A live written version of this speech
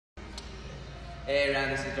Hey, Ram,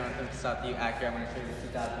 this is Jonathan from Southview Acura. I'm going to show you the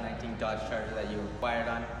 2019 Dodge Charger that you acquired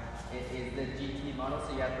on. It is the GT model,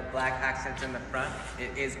 so you have the black accents in the front.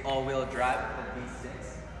 It is all-wheel drive with a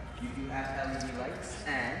V6. You do have LED lights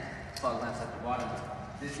and fog lamps at the bottom.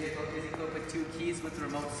 This vehicle is equipped with 2 keys with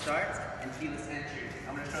remote start and keyless entry.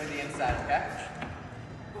 I'm going to show you the inside, okay?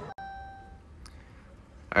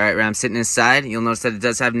 Alright, Ram, sitting inside. You'll notice that it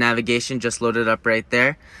does have navigation just loaded up right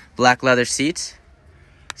there. Black leather seats.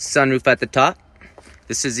 Sunroof at the top.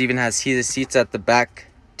 This even has heated seats at the back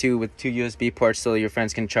too, with 2 USB ports so your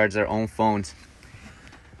friends can charge their own phones.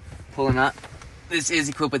 Pulling up, this is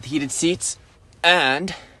equipped with heated seats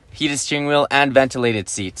and heated steering wheel and ventilated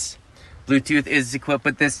seats. Bluetooth is equipped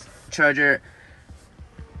with this Charger.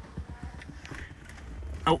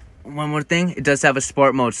 Oh, one more thing, it does have a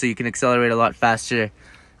sport mode, so you can accelerate a lot faster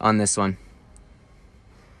on this one.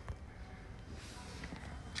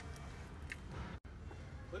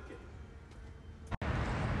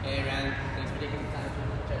 Hey Rand, thanks for taking the time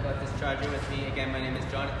to check out this Charger with me. Again, my name is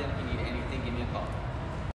Jonathan. If you need anything, give me a call.